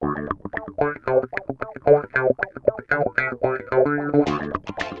Hello,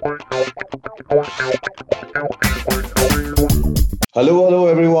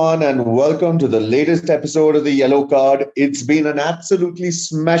 everyone, and welcome to the latest episode of the Yellow Card. It's been an absolutely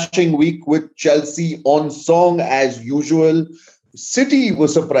smashing week with Chelsea on song as usual. City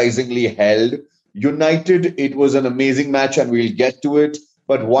was surprisingly held. United, it was an amazing match, and we'll get to it.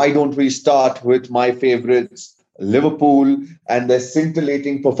 But why don't we start with my favorites, Liverpool, and their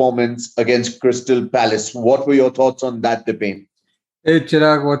scintillating performance against Crystal Palace? What were your thoughts on that, Dipen? Hey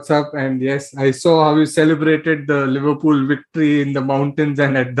Chirag, what's up? And yes, I saw how you celebrated the Liverpool victory in the mountains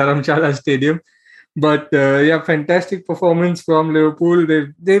and at Dharamshala Stadium. But yeah, fantastic performance from Liverpool.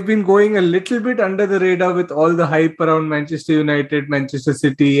 They've been going a little bit under the radar with all the hype around Manchester United, Manchester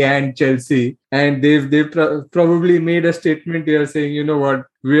City, and Chelsea. And they've probably made a statement here saying, you know what,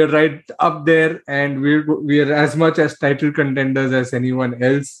 we're right up there, and we're as much as title contenders as anyone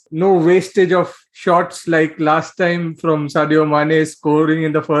else. No wastage of shots like last time from Sadio Mane scoring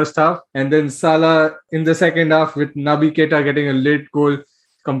in the first half, and then Salah in the second half with Naby Keita getting a late goal,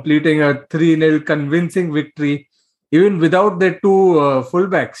 completing a 3-0 convincing victory, even without their two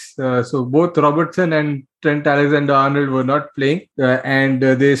fullbacks. So both Robertson and Trent Alexander-Arnold were not playing, and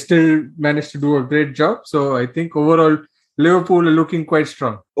they still managed to do a great job. So I think overall, Liverpool are looking quite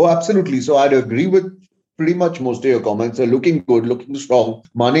strong. Oh, absolutely. So I'd agree with pretty much most of your comments. Are looking good, looking strong.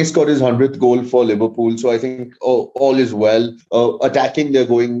 Mane scored his 100th goal for Liverpool, so I think all is well. Attacking,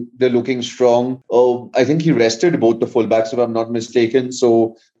 they're looking strong. I think he rested both the fullbacks, if I'm not mistaken.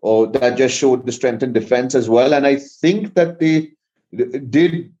 So that just showed the strength in defense as well. And I think that they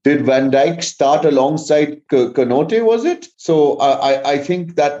did Van Dijk start alongside Konaté, was it? So I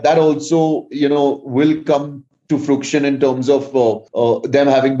think that also will come to fruition in terms of them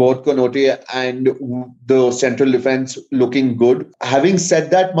having both Konaté and the central defense looking good. Having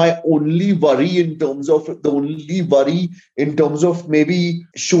said that, my only worry in terms of maybe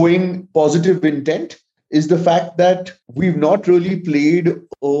showing positive intent is the fact that we've not really played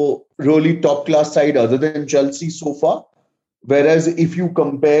a really top class side other than Chelsea so far. Whereas if you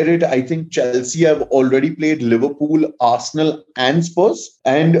compare it, I think Chelsea have already played Liverpool, Arsenal and Spurs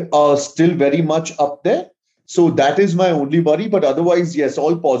and are still very much up there. So that is my only worry. But otherwise, yes,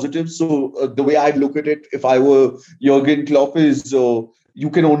 all positive. So the way I'd look at it, if I were Jurgen Klopp, is you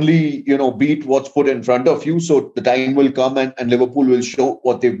can only, beat what's put in front of you. So the time will come and Liverpool will show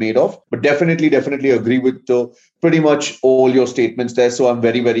what they've made of. But definitely agree with pretty much all your statements there. So I'm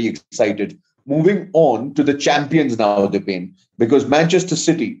very, very excited. Moving on to the champions now, Dipen, because Manchester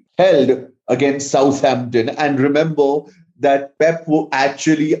City held against Southampton. And remember that Pep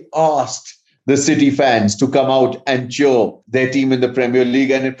actually asked the City fans to come out and cheer their team in the Premier League.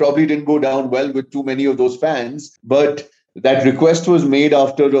 And it probably didn't go down well with too many of those fans. But that request was made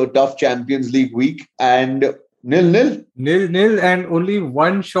after a tough Champions League week and 0-0. 0-0 and only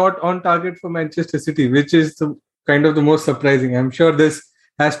one shot on target for Manchester City, which is kind of the most surprising. I'm sure this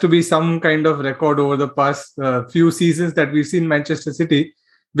has to be some kind of record over the past few seasons that we've seen Manchester City,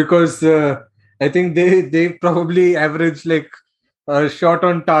 because I think they probably average like a shot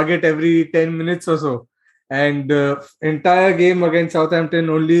on target every 10 minutes or so. And entire game against Southampton,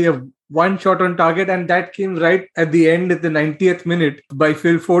 only one shot on target, and that came right at the end at the 90th minute by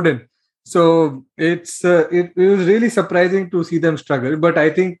Phil Foden. So it was really surprising to see them struggle. But I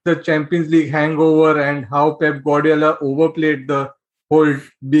think the Champions League hangover and how Pep Guardiola overplayed the whole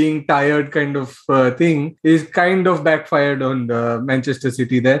being tired kind of thing is kind of backfired on Manchester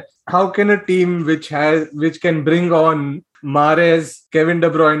City there. How can a team which can bring on Mahrez, Kevin De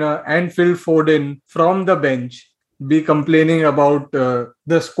Bruyne and Phil Foden from the bench be complaining about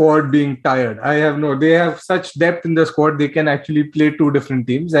the squad being tired? They have such depth in the squad, they can actually play two different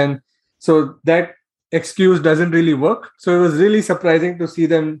teams, and so that excuse doesn't really work. So it was really surprising to see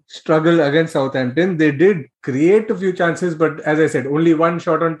them struggle against Southampton. They did create a few chances, but as I said, only one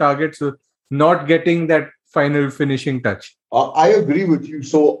shot on target, so not getting that final finishing touch. I agree with you.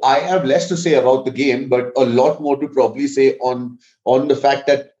 So I have less to say about the game, but a lot more to probably say on the fact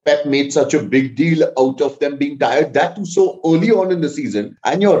that Pep made such a big deal out of them being tired, that too so early on in the season.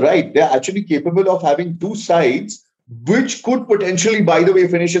 And you're right, they're actually capable of having two sides which could potentially, by the way,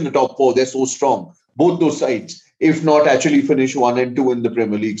 finish in the top four. They're so strong, both those sides, if not actually finish 1 and 2 in the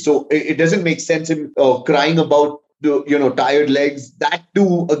Premier League. So it doesn't make sense in crying about the tired legs. That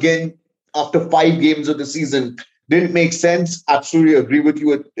too, again, after 5 games of the season, didn't make sense. Absolutely agree with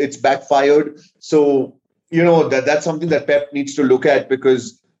you. It's backfired. So, that's something that Pep needs to look at,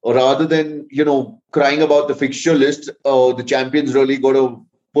 because rather than, crying about the fixture list, the champions really got to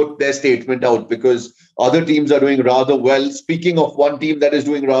put their statement out because other teams are doing rather well. Speaking of one team that is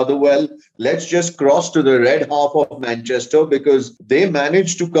doing rather well, let's just cross to the red half of Manchester because they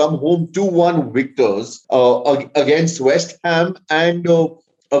managed to come home 2-1 victors against West Ham and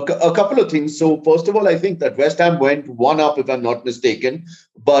a couple of things. So, first of all, I think that West Ham went one up, if I'm not mistaken,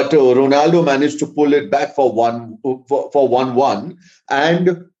 but Ronaldo managed to pull it back for 1-1,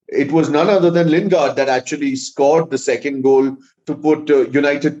 and it was none other than Lingard that actually scored the second goal to put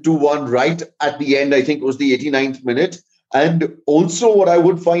United 2-1 right at the end. I think it was the 89th minute. And also, what I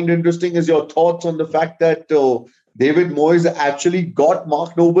would find interesting is your thoughts on the fact that David Moyes actually got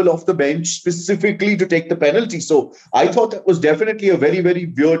Mark Noble off the bench specifically to take the penalty. So I thought that was definitely a very, very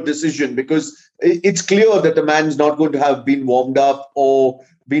weird decision because it's clear that the man's not going to have been warmed up or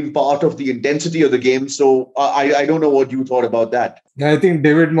been part of the intensity of the game. So I don't know what you thought about that. Yeah, I think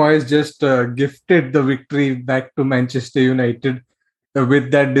David Moyes just gifted the victory back to Manchester United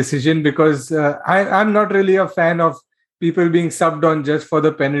with that decision because I'm not really a fan of people being subbed on just for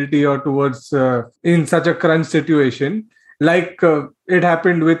the penalty or towards in such a crunch situation. Like it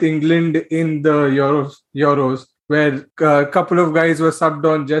happened with England in the Euros where a couple of guys were subbed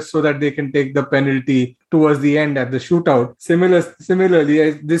on just so that they can take the penalty towards the end at the shootout.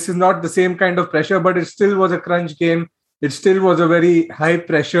 Similarly, this is not the same kind of pressure, but it still was a crunch game. It still was a very high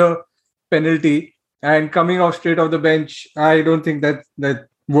pressure penalty. And coming off straight off the bench, I don't think that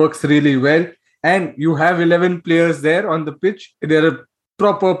works really well. And you have 11 players there on the pitch. They're a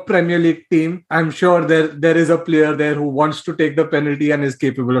proper Premier League team. I'm sure there is a player there who wants to take the penalty and is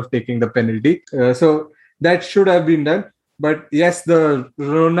capable of taking the penalty. So that should have been done. But yes, the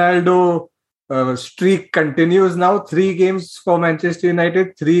Ronaldo streak continues now. 3 games for Manchester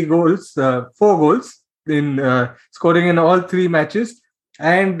United, 4 goals in scoring in all 3 matches.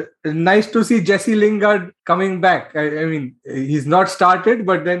 And nice to see Jesse Lingard coming back. I mean, he's not started,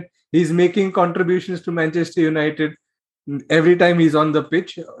 but then he's making contributions to Manchester United every time he's on the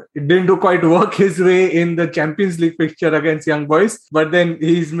pitch. It didn't quite work his way in the Champions League fixture against Young Boys, but then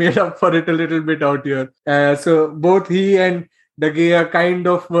he's made up for it a little bit out here. So both he and De Gea kind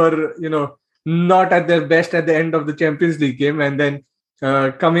of were, not at their best at the end of the Champions League game, and then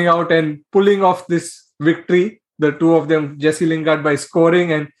coming out and pulling off this victory, the two of them, Jesse Lingard by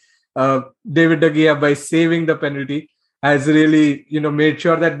scoring and David De Gea by saving the penalty, has really, made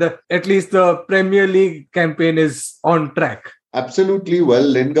sure that at least the Premier League campaign is on track. Absolutely. Well,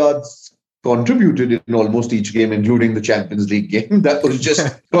 Lingard's contributed in almost each game, including the Champions League game. That was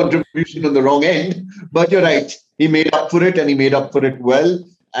just contribution on the wrong end. But you're right. He made up for it, and he made up for it well.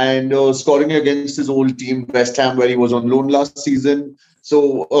 And scoring against his old team, West Ham, where he was on loan last season.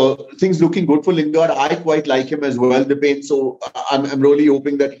 So things looking good for Lingard. I quite like him as well, Dipen. So I'm really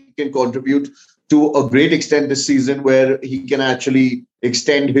hoping that he can contribute to a great extent this season where he can actually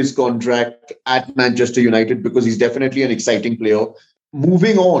extend his contract at Manchester United because he's definitely an exciting player.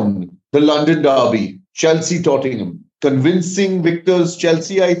 Moving on, the London derby, Chelsea-Tottenham. Convincing victors,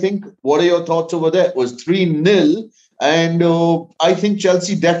 Chelsea, I think. What are your thoughts over there? It was 3-0. And I think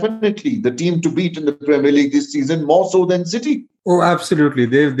Chelsea definitely the team to beat in the Premier League this season, more so than City. Oh, absolutely.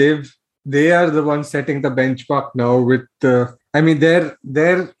 They are the ones setting the benchmark now with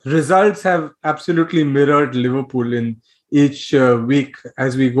their results have absolutely mirrored Liverpool in each week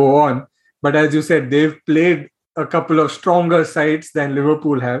as we go on. But as you said, they've played a couple of stronger sides than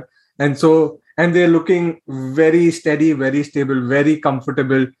Liverpool have. And they're looking very steady, very stable, very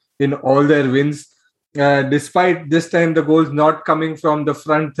comfortable in all their wins. Despite this time the goals not coming from the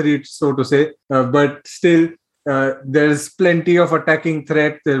front three, so to say, but still there's plenty of attacking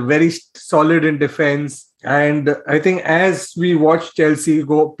threat. They're very solid in defense, and I think as we watch Chelsea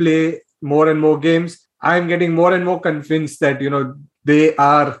go play more and more games, I'm getting more and more convinced that they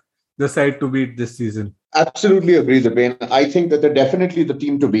are the side to beat this season. Absolutely agree, Dipen. I think that they're definitely the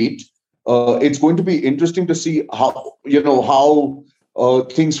team to beat. It's going to be interesting to see how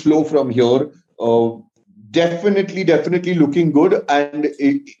things flow from here. Definitely looking good. And,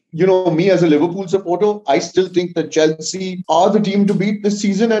 me as a Liverpool supporter, I still think that Chelsea are the team to beat this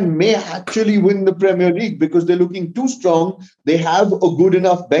season and may actually win the Premier League because they're looking too strong. They have a good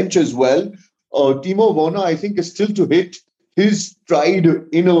enough bench as well. Timo Werner, I think, is still to hit his stride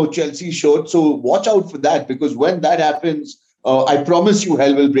in a Chelsea shirt. So watch out for that because when that happens, I promise you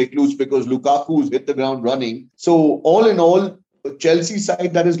hell will break loose because Lukaku's hit the ground running. So all in all, Chelsea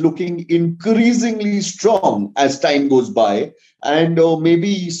side that is looking increasingly strong as time goes by, and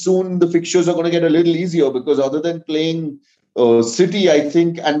maybe soon the fixtures are going to get a little easier because other than playing City, I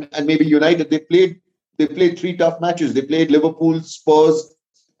think, and maybe United, they played 3 tough matches. They played Liverpool, Spurs,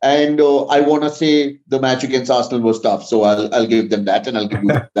 And I want to say the match against Arsenal was tough. So I'll give them that, and I'll give you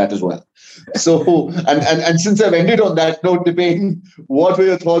that as well. So, and since I've ended on that note, Dipen, what were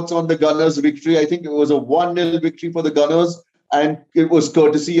your thoughts on the Gunners' victory? I think it was a 1-0 victory for the Gunners, and it was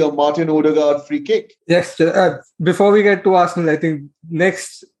courtesy of Martin Odegaard free kick. Yes. Before we get to Arsenal, I think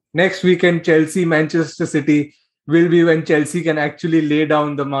next weekend, Chelsea, Manchester City will be when Chelsea can actually lay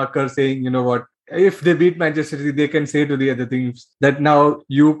down the marker, saying, you know what, if they beat Manchester City, they can say to the other teams that now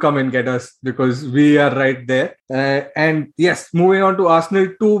you come and get us because we are right there. And yes, moving on to Arsenal,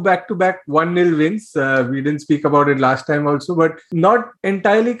 2 back-to-back 1-0 wins. We didn't speak about it last time also, but not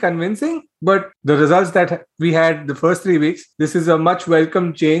entirely convincing. But the results that we had the first 3 weeks, this is a much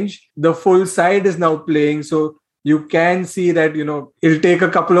welcome change. The full side is now playing. So you can see that, it'll take a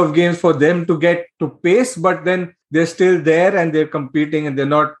couple of games for them to get to pace, but then they're still there and they're competing and they're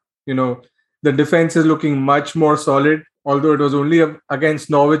not, the defense is looking much more solid, although it was only against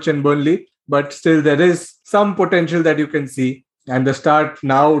Norwich and Burnley, but still there is some potential that you can see. And the start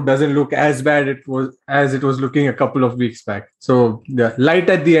now doesn't look as bad as it was looking a couple of weeks back. So the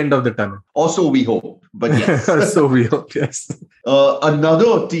light at the end of the tunnel. Also, we hope. But yes. So we hope, yes.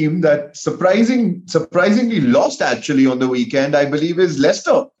 Another team that surprisingly lost actually on the weekend, I believe, is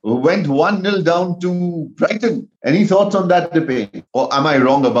Leicester, who went 1-0 down to Brighton. Any thoughts on that, Dipen? Or am I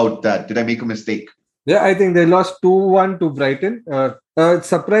wrong about that? Did I make a mistake? Yeah, I think they lost 2-1 to Brighton. A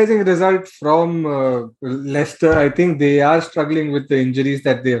surprising result from Leicester. I think they are struggling with the injuries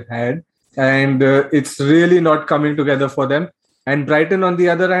that they've had. And it's really not coming together for them. And Brighton, on the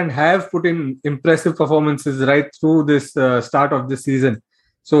other hand, have put in impressive performances right through this start of this season.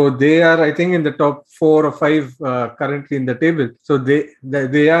 So they are, I think, in the top 4 or 5 currently in the table. So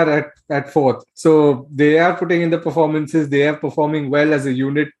they are at 4th. So they are putting in the performances. They are performing well as a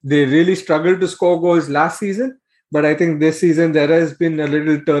unit. They really struggled to score goals last season. But I think this season there has been a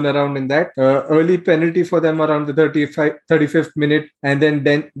little turnaround in that. Early penalty for them around the 35th minute. And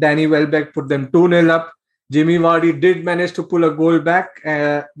then Danny Welbeck put them 2-0 up. Jamie Vardy did manage to pull a goal back,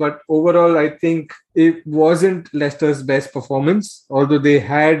 but overall, I think it wasn't Leicester's best performance. Although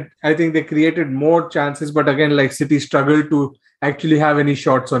I think they created more chances, but again, like City struggled to actually have any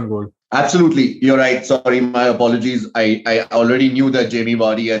shots on goal. Absolutely. You're right. Sorry, my apologies. I already knew that Jamie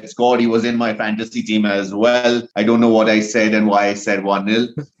Vardy had scored. He was in my fantasy team as well. I don't know what I said and why I said 1-0.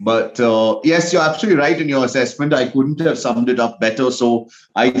 But yes, you're absolutely right in your assessment. I couldn't have summed it up better. So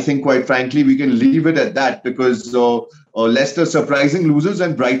I think, quite frankly, we can leave it at that because Leicester surprising losers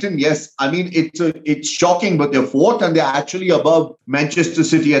and Brighton, yes. I mean, it's shocking, but they're 4th and they're actually above Manchester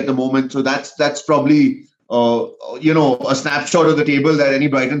City at the moment. So that's probably a snapshot of the table that any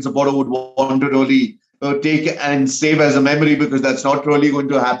Brighton supporter would want to really take and save as a memory, because that's not really going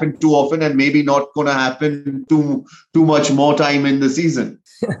to happen too often and maybe not going to happen too much more time in the season.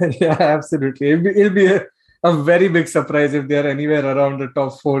 Yeah, absolutely. It'll be a very big surprise if they're anywhere around the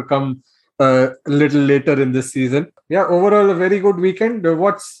top 4 come a little later in this season. Yeah, overall, a very good weekend.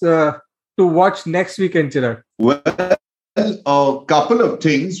 What's to watch next weekend, Chirag? Well, a couple of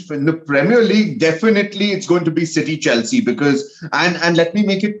things. In the Premier League, definitely it's going to be City-Chelsea because, and let me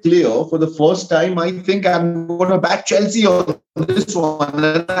make it clear, for the first time, I think I'm going to back Chelsea on this one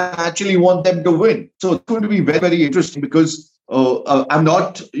and I actually want them to win. So it's going to be very, very interesting because I'm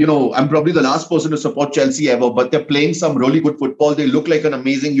not, I'm probably the last person to support Chelsea ever, but they're playing some really good football. They look like an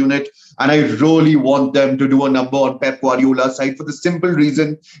amazing unit. And I really want them to do a number on Pep Guardiola's side for the simple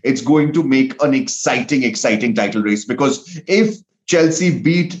reason it's going to make an exciting title race. Because if Chelsea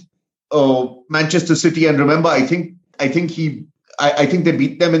beat Manchester City, and remember, I think they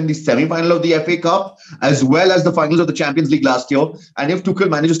beat them in the semi-final of the FA Cup as well as the finals of the Champions League last year. And if Tuchel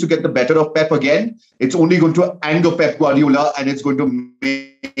manages to get the better of Pep again, it's only going to anger Pep Guardiola and it's going to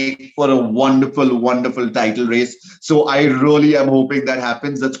make for a wonderful, wonderful title race. So I really am hoping that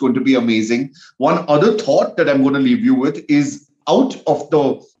happens. That's going to be amazing. One other thought that I'm going to leave you with is out of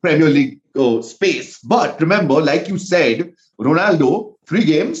the Premier League space. But remember, like you said, Ronaldo, 3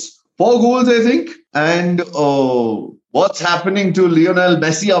 games, 4 goals, I think. And what's happening to Lionel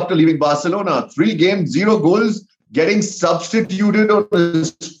Messi after leaving Barcelona? 3 games, 0 goals, getting substituted on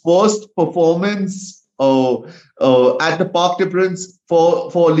his first performance at the Parc des Princes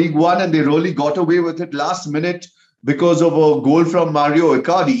for League One, and they really got away with it last minute because of a goal from Mario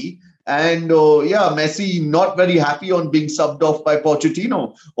Icardi. And Messi not very happy on being subbed off by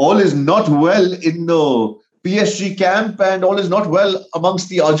Pochettino. All is not well in the PSG camp, and all is not well amongst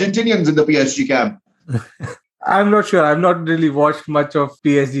the Argentinians in the PSG camp. I'm not sure. I've not really watched much of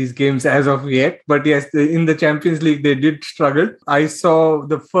PSG's games as of yet. But yes, in the Champions League, they did struggle. I saw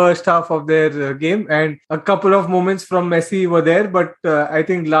the first half of their game, and a couple of moments from Messi were there. But I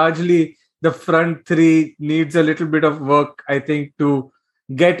think largely the front three needs a little bit of work, I think, to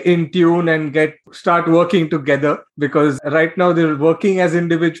get in tune and start working together, because right now they're working as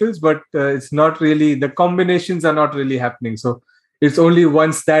individuals, but it's not really, the combinations are not really happening. So it's only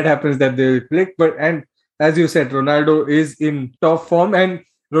once that happens that they will click. But and as you said, Ronaldo is in top form, and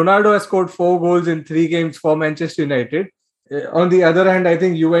Ronaldo has scored 4 goals in 3 games for Manchester United. On the other hand, I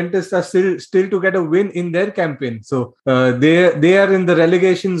think Juventus are still to get a win in their campaign. So they are in the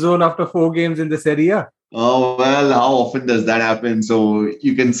relegation zone after 4 games in the Serie A. Oh, well, how often does that happen? So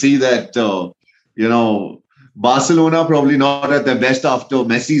you can see that, Barcelona probably not at their best after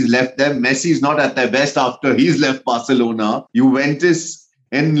Messi's left them. Messi's not at their best after he's left Barcelona. Juventus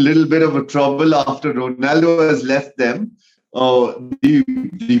in a little bit of a trouble after Ronaldo has left them.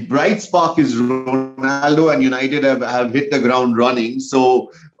 The bright spark is Ronaldo, and United have hit the ground running.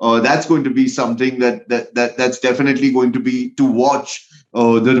 So that's going to be something that's definitely going to be to watch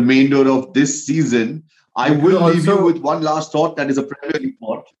the remainder of this season. I will leave you with one last thought that is a Premier League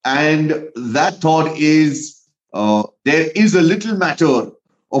thought. And that thought is there is a little matter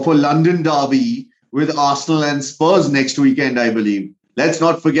of a London derby with Arsenal and Spurs next weekend, I believe. Let's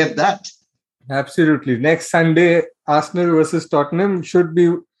not forget that. Absolutely. Next Sunday, Arsenal versus Tottenham should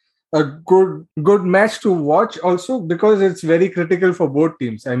be a good match to watch also, because it's very critical for both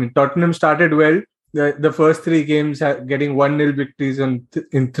teams. I mean, Tottenham started well. The first 3 games getting 1-0 victories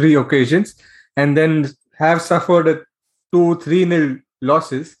in 3 occasions, and then have suffered 2-3-0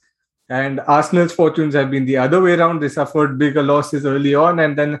 losses. And Arsenal's fortunes have been the other way around. They suffered bigger losses early on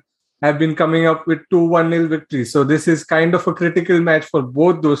and then have been coming up with 2-1-0 victories. So this is kind of a critical match for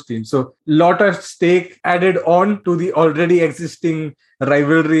both those teams. So lot of stake added on to the already existing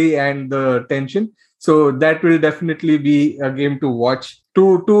rivalry and the tension. So that will definitely be a game to watch.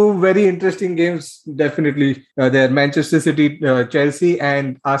 Two very interesting games, definitely. They're Manchester City, Chelsea,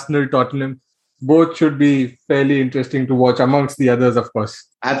 and Arsenal, Tottenham. Both should be fairly interesting to watch, amongst the others, of course.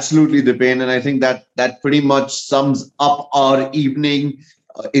 Absolutely, Dipen. And I think that pretty much sums up our evening.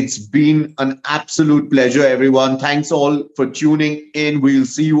 It's been an absolute pleasure, everyone. Thanks all for tuning in. We'll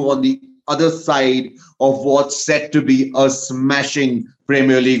see you on the other side of what's set to be a smashing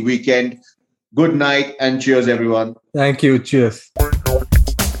Premier League weekend. Good night and cheers, everyone. Thank you. Cheers.